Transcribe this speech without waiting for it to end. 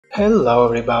Hello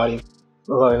everybody!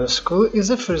 Loyalskull is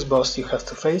the first boss you have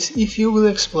to face if you will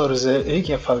explore the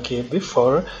Rygjafylke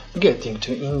before getting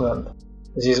to England.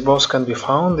 This boss can be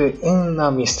found in a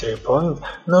mystery point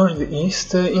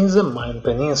northeast in the Mine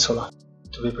Peninsula.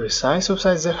 To be precise,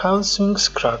 beside the house swings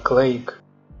Crack Lake.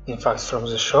 In fact, from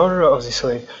the shore of this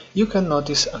lake you can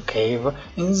notice a cave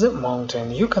in the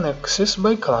mountain you can access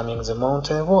by climbing the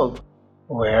mountain wall,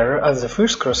 where at the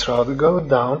first crossroad go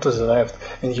down to the left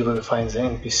and you will find the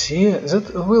NPC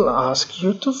that will ask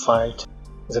you to fight.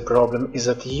 The problem is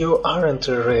that you aren't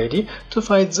ready to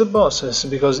fight the bosses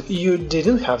because you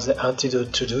didn't have the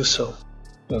antidote to do so.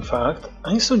 In fact,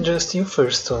 I suggest you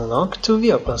first to unlock 2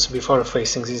 weapons before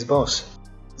facing this boss.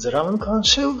 The Ravenclan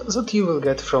shield that you will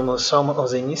get from some of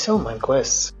the initial mine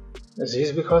quests. This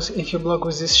is because if you block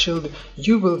with this shield,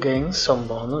 you will gain some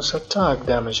bonus attack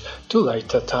damage to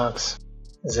light attacks.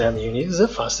 Then you need the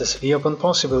fastest weapon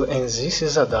possible, and this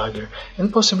is a dagger,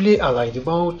 and possibly a light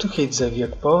bow to hit the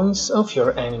weak points of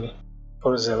your enemy.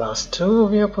 For the last 2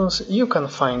 weapons, you can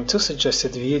find 2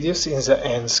 suggested videos in the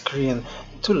end screen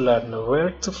to learn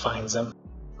where to find them.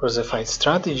 For the fight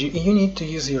strategy, you need to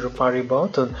use your parry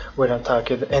button when attacked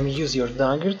and use your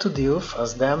dagger to deal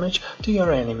fast damage to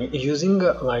your enemy using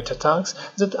light attacks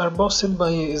that are boosted by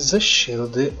the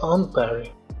shield on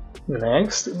parry.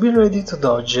 Next, be ready to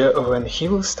dodge when he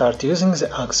will start using the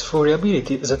Axe Fury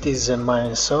ability that is the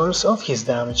main source of his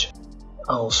damage.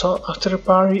 Also, after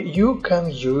parry, you can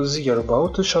use your bow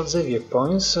to shot the weak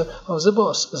points of the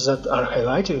boss that are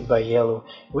highlighted by yellow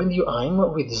when you aim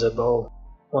with the bow.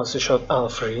 Once you shot all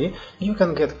 3, you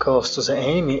can get close to the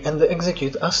enemy and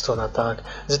execute a stun attack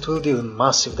that will deal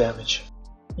massive damage.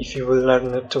 If you will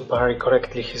learn to parry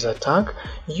correctly his attack,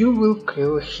 you will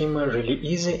kill him really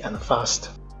easy and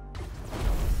fast.